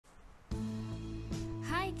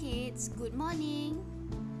kids, good morning.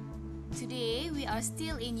 Today we are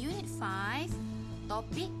still in Unit 5,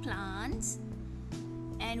 topic plants,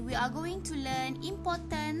 and we are going to learn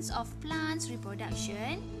importance of plants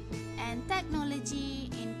reproduction and technology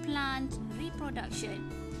in plant reproduction.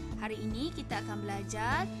 Hari ini kita akan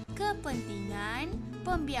belajar kepentingan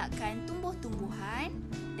pembiakan tumbuh-tumbuhan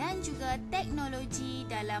dan juga teknologi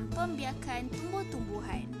dalam pembiakan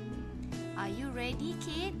tumbuh-tumbuhan. Are you ready,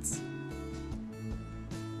 kids?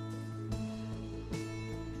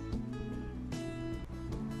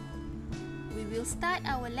 We will start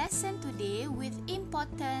our lesson today with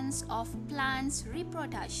importance of plants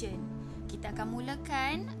reproduction. Kita akan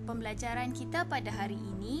mulakan pembelajaran kita pada hari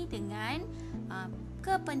ini dengan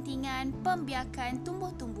kepentingan pembiakan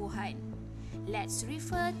tumbuh-tumbuhan. Let's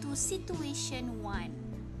refer to situation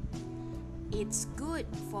 1. It's good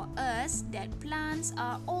for us that plants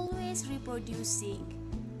are always reproducing.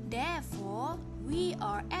 Therefore, we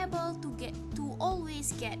are able to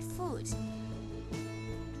always get food.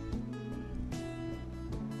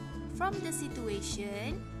 From the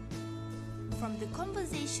situation, from the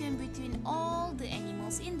conversation between all the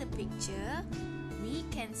animals in the picture, we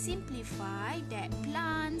can simplify that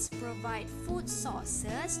plants provide food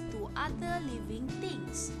sources to other living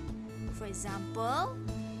things. For example,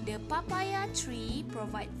 the papaya tree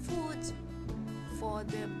provides food for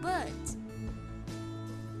the birds.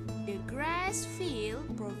 The grass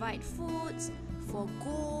field provides food for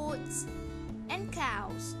goats and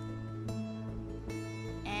cows.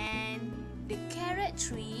 The carrot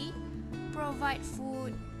tree provide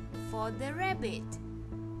food for the rabbit.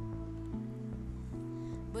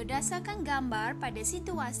 Berdasarkan gambar pada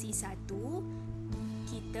situasi 1,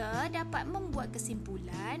 kita dapat membuat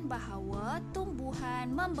kesimpulan bahawa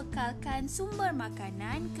tumbuhan membekalkan sumber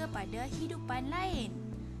makanan kepada hidupan lain,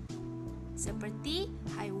 seperti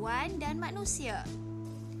haiwan dan manusia.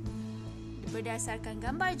 Berdasarkan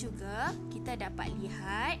gambar juga, kita dapat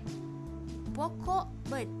lihat pokok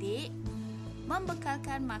betik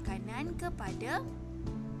membekalkan makanan kepada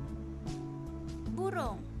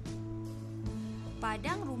burung.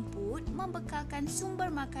 Padang rumput membekalkan sumber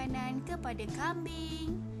makanan kepada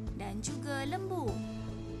kambing dan juga lembu.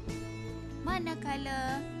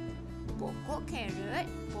 Manakala pokok carrot,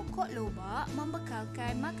 pokok lobak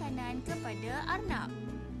membekalkan makanan kepada arnab.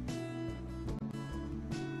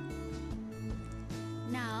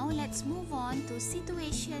 Now let's move on to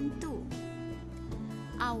situation 2.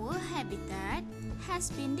 Our habitat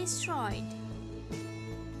has been destroyed.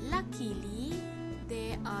 Luckily,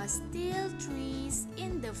 there are still trees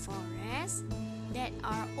in the forest that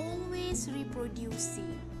are always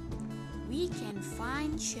reproducing. We can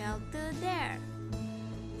find shelter there.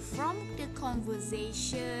 From the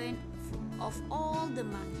conversation of all the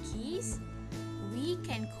monkeys, we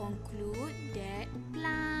can conclude that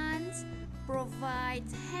plants provide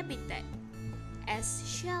habitat as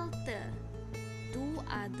shelter to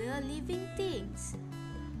other living things.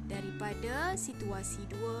 Daripada situasi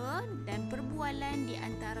 2 dan perbualan di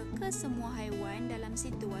antara kesemua haiwan dalam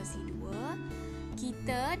situasi 2,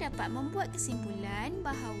 kita dapat membuat kesimpulan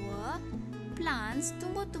bahawa plants,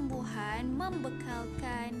 tumbuh-tumbuhan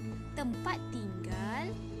membekalkan tempat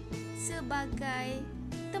tinggal sebagai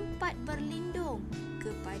tempat berlindung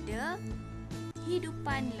kepada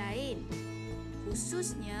hidupan lain,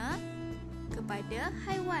 khususnya kepada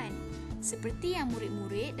haiwan. Seperti yang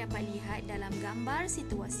murid-murid dapat lihat dalam gambar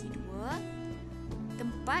situasi 2,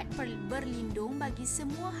 tempat berlindung bagi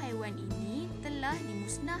semua haiwan ini telah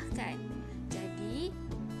dimusnahkan. Jadi,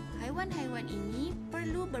 haiwan-haiwan ini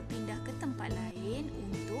perlu berpindah ke tempat lain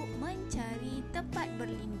untuk mencari tempat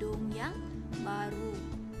berlindung yang baru.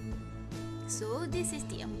 So, this is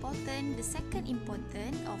the second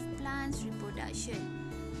important of plants reproduction.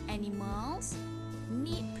 Animals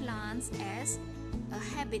need plants as a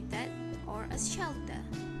habitat or a shelter.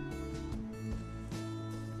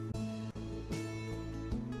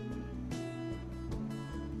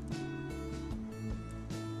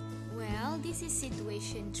 Well, this is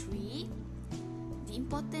situation 3. The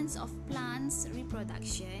importance of plants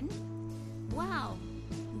reproduction. Wow,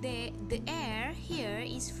 the air here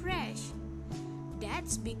is fresh.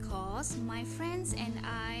 That's because my friends and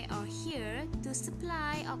I are here to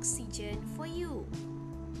supply oxygen for you.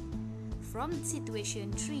 From situation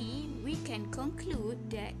 3, we can conclude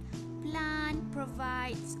that plant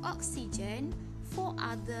provides oxygen for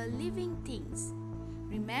other living things.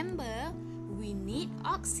 Remember, we need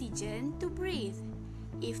oxygen to breathe.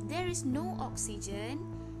 If there is no oxygen,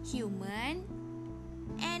 human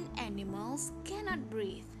and animals cannot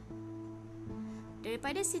breathe.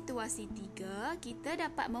 Daripada situasi 3, kita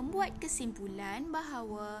dapat membuat kesimpulan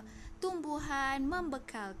bahawa tumbuhan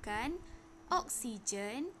membekalkan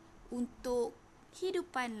oksigen untuk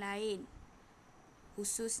hidupan lain,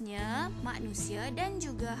 khususnya manusia dan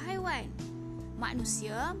juga haiwan.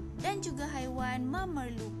 Manusia dan juga haiwan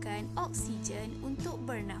memerlukan oksigen untuk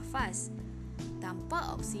bernafas.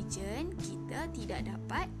 Tanpa oksigen, kita tidak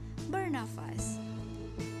dapat bernafas.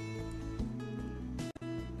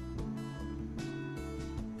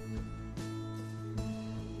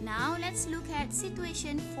 Now let's look at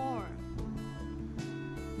situation 4.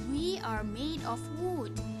 We are made of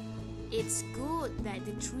wood. It's good that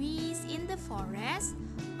the trees in the forest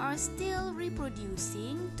are still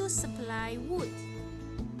reproducing to supply wood.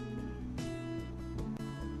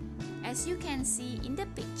 As you can see in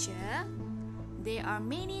the picture, there are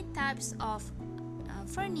many types of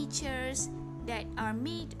furnitures that are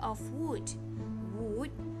made of wood.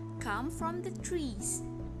 Wood come from the trees.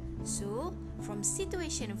 So, from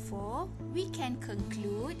situation 4, we can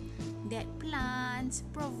conclude that plants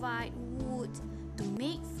provide wood to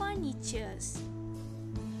make furnitures.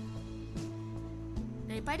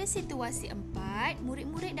 Daripada situasi 4,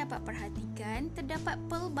 murid-murid dapat perhatikan terdapat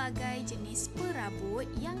pelbagai jenis perabot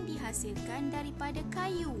yang dihasilkan daripada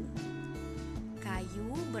kayu.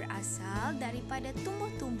 Kayu berasal daripada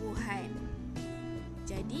tumbuh-tumbuhan.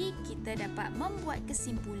 Jadi, kita dapat membuat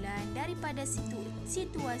kesimpulan daripada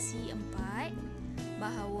situasi 4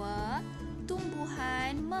 bahawa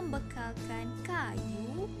tumbuhan membekalkan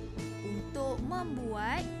kayu untuk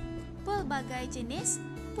membuat pelbagai jenis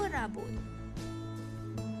perabot.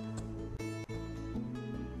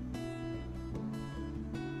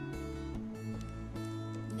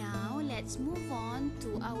 Now, let's move on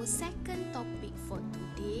to our second topic for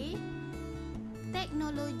today.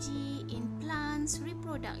 Teknologi in plants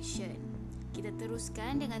reproduction. Kita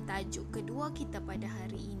teruskan dengan tajuk kedua kita pada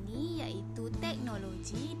hari ini, iaitu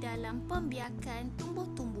teknologi dalam pembiakan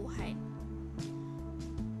tumbuh-tumbuhan.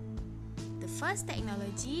 The first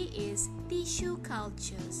technology is tissue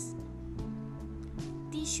cultures.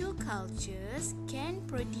 Tissue cultures can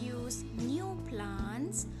produce new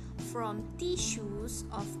plants from tissues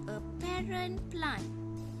of a parent plant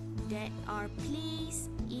that are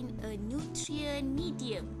placed in a nutrient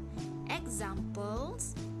medium.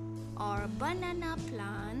 Examples are banana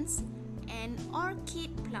plants and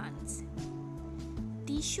orchid plants.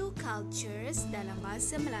 Tissue cultures dalam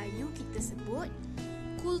bahasa Melayu kita sebut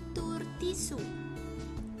kultur tisu.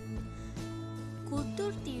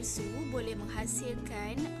 Kultur tisu boleh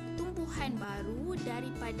menghasilkan tumbuhan baru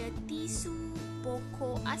daripada tisu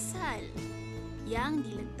pokok asal yang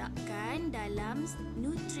diletakkan dalam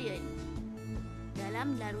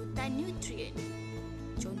larutan nutrien.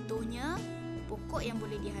 Contohnya, pokok yang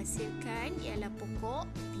boleh dihasilkan ialah pokok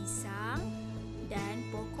pisang dan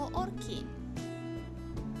pokok orchid.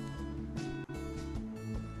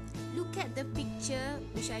 Look at the picture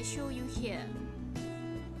which I show you here.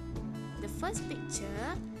 The first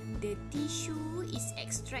picture, the tissue is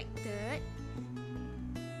extracted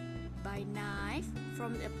by knife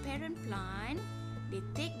from the parent plant. They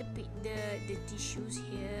take the tissues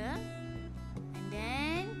here, and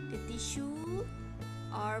then the tissue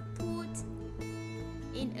are put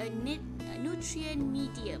in a nutrient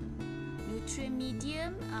medium. Nutrient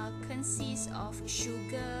medium consists of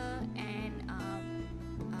sugar and a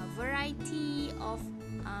variety of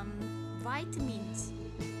vitamins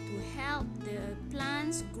to help the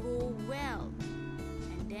plants grow well.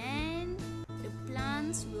 And then the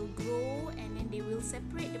plants will grow, and then they will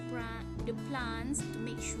separate the plants to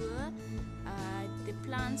make sure the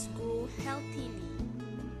plants grow healthily.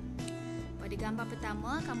 Pada gambar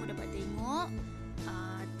pertama, kamu dapat tengok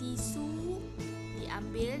tisu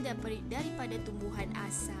diambil daripada tumbuhan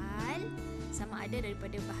asal, sama ada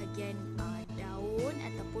daripada bahagian daun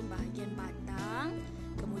ataupun bahagian batang.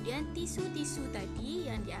 Kemudian tisu-tisu tadi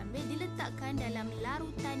yang diambil diletakkan dalam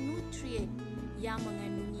larutan nutrien yang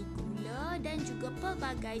mengandungi gula dan juga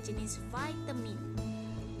pelbagai jenis vitamin.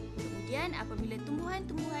 Kemudian apabila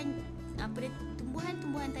tumbuhan-tumbuhan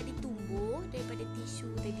tadi tumbuh daripada tisu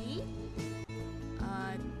tadi,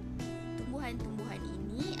 tumbuhan-tumbuhan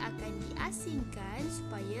ini akan diasingkan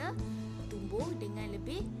supaya tumbuh dengan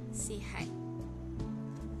lebih sihat.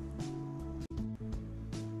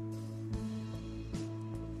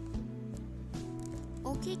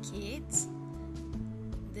 Okay kids,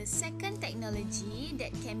 the second technology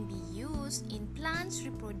that can be used in plants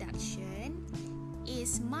reproduction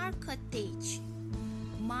is marcottage.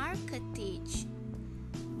 Marcottage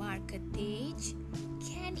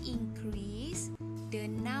can increase the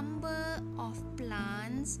number of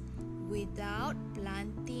plants without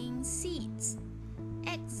planting seeds.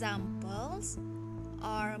 Examples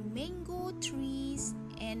are mango trees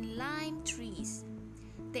and lime lime trees.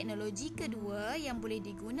 Teknologi kedua yang boleh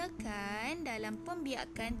digunakan dalam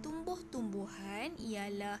pembiakan tumbuh-tumbuhan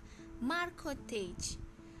ialah marcottage.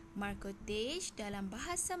 Marcottage dalam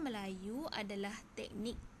bahasa Melayu adalah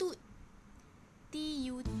teknik tut.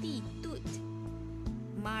 T-U-T, tut.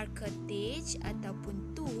 Marcottage ataupun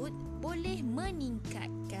tut boleh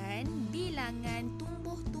meningkatkan bilangan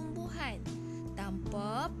tumbuh-tumbuhan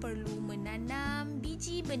tanpa perlu menanam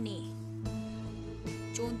biji benih.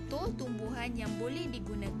 Contoh tumbuhan yang boleh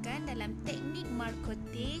digunakan dalam teknik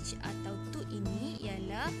marcottage atau tut ini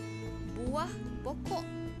ialah buah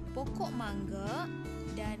pokok mangga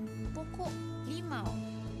dan pokok limau.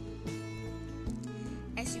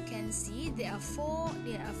 As you can see, there are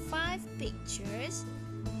 5 pictures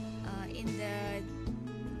in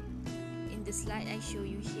the slide I show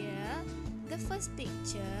you here. The first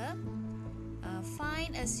picture,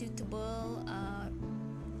 find a suitable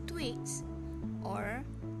twigs or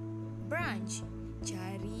branch.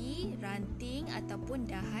 Cari ranting ataupun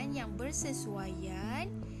dahan yang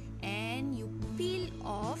bersesuaian and you peel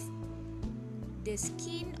off the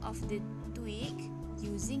skin of the twig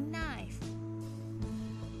using knife.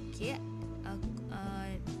 Okay,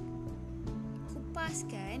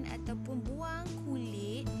 kupaskan ataupun buang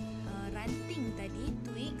kulit ranting tadi,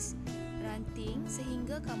 twigs, ranting,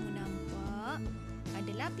 sehingga kamu nampak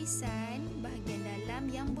ada lapisan bahagian dalam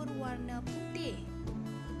yang berwarna putih.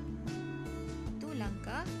 Itu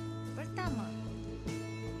langkah pertama.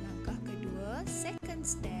 Langkah kedua, second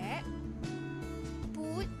step,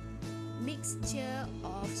 put mixture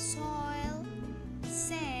of soil,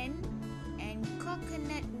 sand and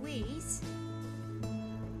coconut waste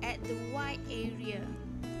at the white area.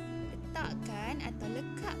 Letakkan atau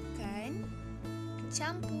lekapkan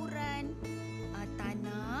campuran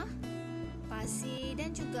tanah, pasir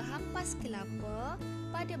dan juga hampas kelapa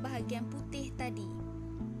pada bahagian putih tadi.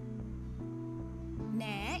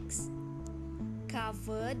 Next,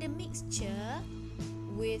 cover the mixture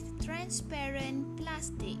with transparent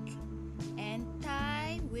plastic and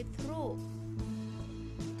tie with rope.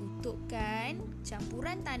 Tutupkan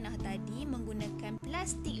campuran tanah tadi menggunakan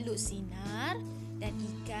plastik lut sinar dan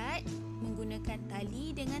ikat menggunakan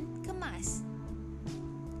tali dengan kemas.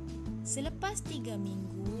 Selepas 3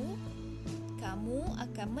 minggu, kamu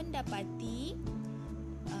akan mendapati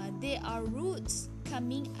there are roots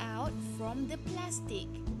coming out from the plastic.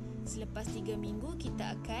 Selepas 3 minggu,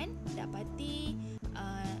 kita akan dapati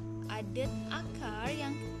ada akar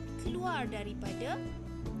yang keluar daripada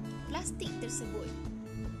plastik tersebut.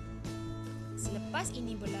 Selepas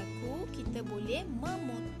ini berlaku, kita boleh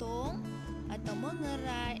memotong atau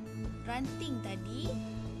mengerat ranting tadi,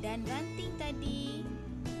 dan ranting tadi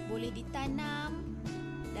boleh ditanam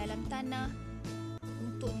dalam tanah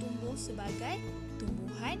untuk tumbuh sebagai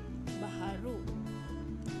tumbuhan baharu.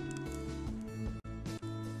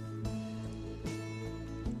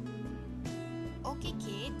 Okay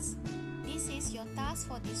kids, this is your task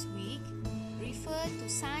for this week. Refer to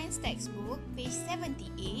Science textbook, page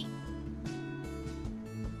 78.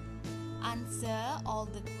 Answer all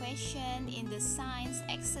the question in the science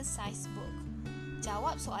exercise book.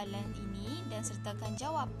 Jawab soalan ini dan sertakan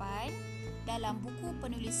jawapan dalam buku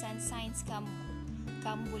penulisan sains kamu.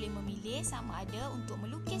 Kamu boleh memilih sama ada untuk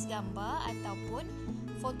melukis gambar ataupun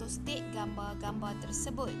fotostat gambar-gambar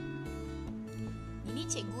tersebut. Ini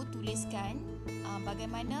cikgu tuliskan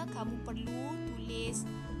bagaimana kamu perlu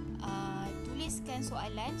tuliskan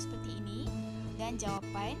soalan seperti ini dan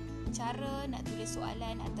jawapan, cara nak tulis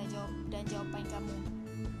soalan atau jawapan kamu.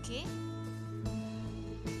 Okey.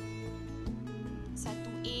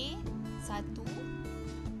 1A 1 2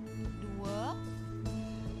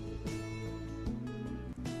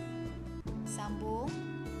 sambung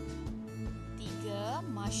 3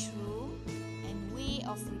 mushroom and way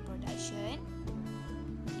of reproduction,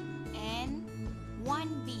 and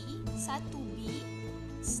 1B 1B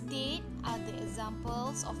state other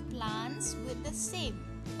examples of plants with the same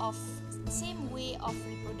way of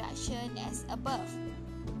reproduction as above.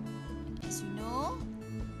 As you know,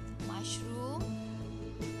 mushroom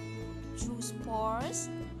through spores,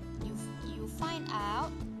 you find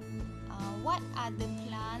out what are the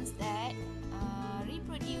plants that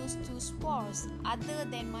reproduce through spores other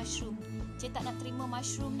than mushroom. Cik tak nak terima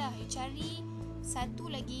mushroom dah. You cari satu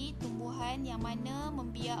lagi tumbuhan yang mana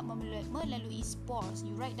membiak melalui spores.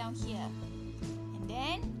 You write down here. And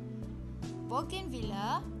then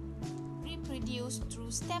bougainvillea reproduce through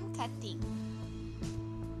stem cutting.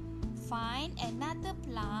 Find another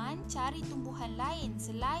plant, cari tumbuhan lain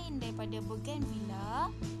selain daripada bougainvillea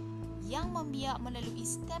yang membiak melalui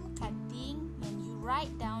stem cutting, and you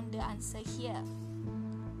write down the answer here.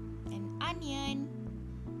 An onion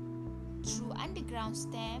ground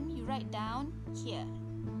stem, you write down here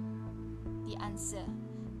the answer.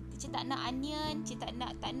 Cik tak nak onion, cik tak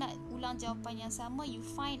nak ulang jawapan yang sama, you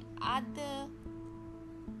find other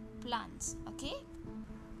plants. Okay,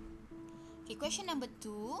 question number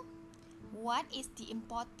 2. What is the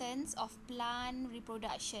importance of plant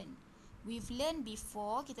reproduction? We've learned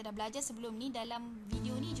before, kita dah belajar sebelum ni dalam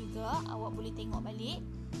video ni juga, awak boleh tengok balik.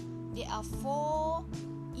 There are 4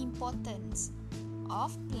 importance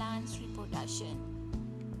of plants reproduction.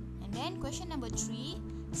 And then question number 3,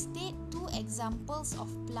 state 2 examples of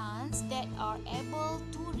plants that are able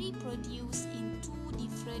to reproduce in 2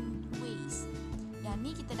 different ways. Yang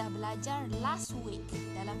ni kita dah belajar last week.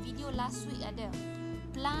 Dalam video last week ada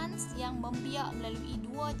plants yang membiak melalui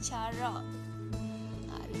 2 cara.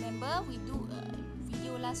 Remember we do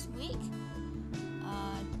video last week,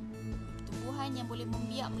 tumbuhan yang boleh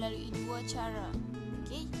membiak melalui 2 cara.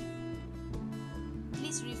 Okay,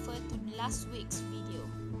 please refer to last week's video.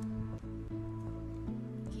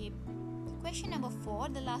 Okay, question number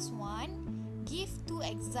 4, the last one. Give 2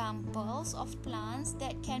 examples of plants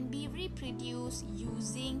that can be reproduced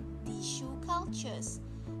using tissue cultures.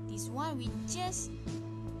 This one we just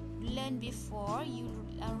learned before. You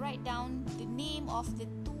write down the name of the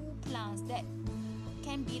 2 plants that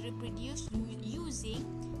can be reproduced using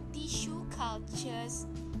tissue cultures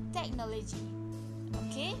technology.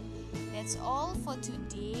 Okay, that's all for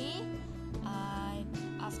today.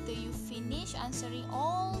 After you finish answering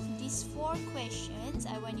all these 4 questions,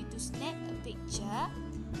 I want you to snap a picture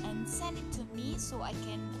and send it to me so I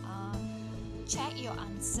can check your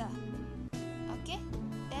answer. Okay,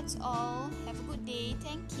 that's all. Have a good day.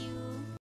 Thank you.